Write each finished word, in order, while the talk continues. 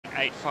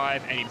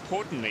1:08.5, and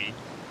importantly,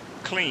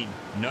 clean,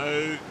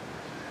 no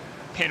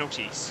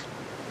penalties.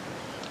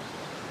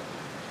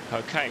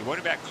 Okay, what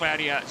about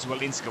Klaudia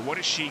Zwolinska? What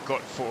has she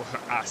got for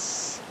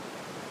us?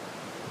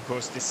 Of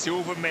course, the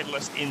silver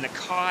medalist in the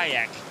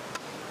kayak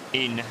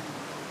in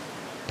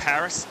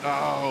Paris.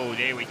 Oh,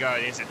 there we go.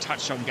 There's a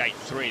touch on gate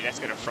 3. That's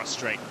going to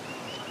frustrate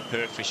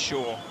her for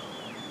sure.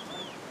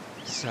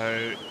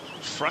 So,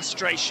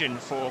 frustration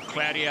for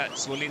Klaudia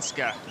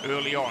Zwolinska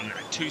early on.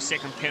 A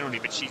 2-second penalty,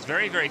 but she's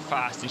very, very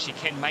fast and she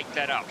can make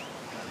that up.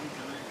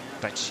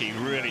 But she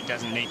really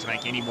doesn't need to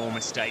make any more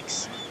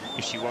mistakes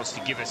if she wants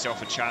to give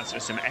herself a chance for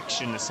some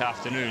action this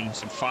afternoon,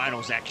 some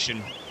finals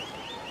action.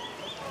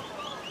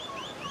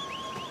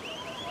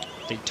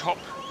 The top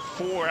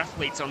 4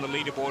 athletes on the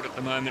leaderboard at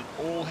the moment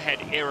all had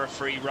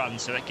error-free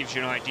runs, so that gives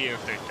you an idea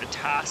of the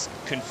task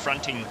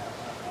confronting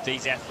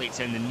these athletes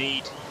and the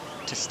need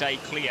to stay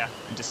clear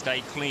and to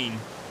stay clean.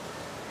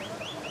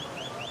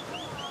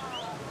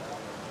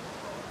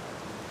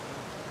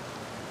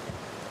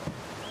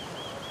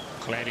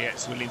 Klaudia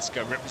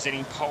Zwolinska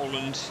representing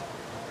Poland.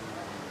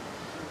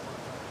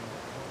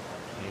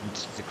 And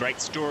the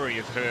great story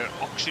of her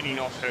auctioning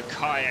off her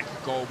kayak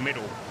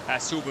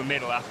silver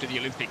medal after the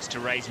Olympics to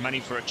raise money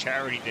for a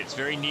charity that's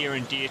very near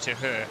and dear to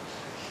her.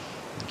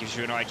 It gives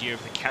you an idea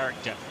of the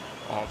character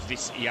of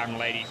this young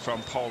lady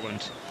from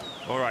Poland.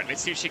 All right,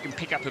 let's see if she can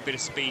pick up a bit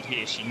of speed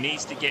here. She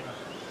needs to get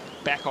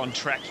back on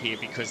track here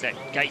because that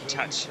gate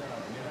touch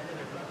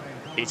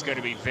is going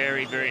to be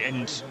very, very...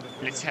 And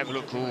let's have a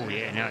look. Oh,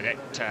 yeah, no,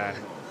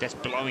 that's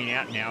blowing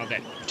out now,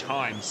 that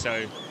time.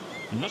 So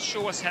I'm not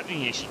sure what's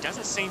happening here. She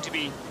doesn't seem to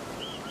be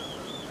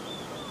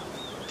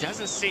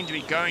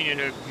going in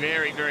her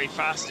very, very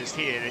fastest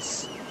here.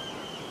 This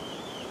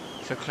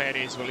for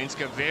Klaudia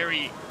Zwolinska,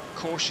 very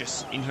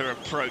cautious in her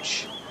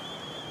approach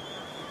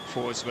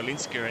for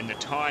Zwolinska, and the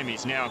time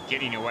is now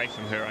getting away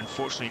from her,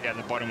 unfortunately, down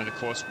the bottom of the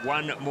course.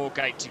 One more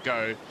gate to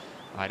go.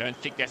 I don't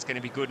think that's going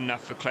to be good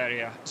enough for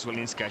Klaudia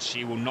Zwolinska.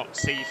 She will not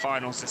see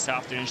finals this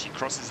afternoon. She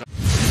crosses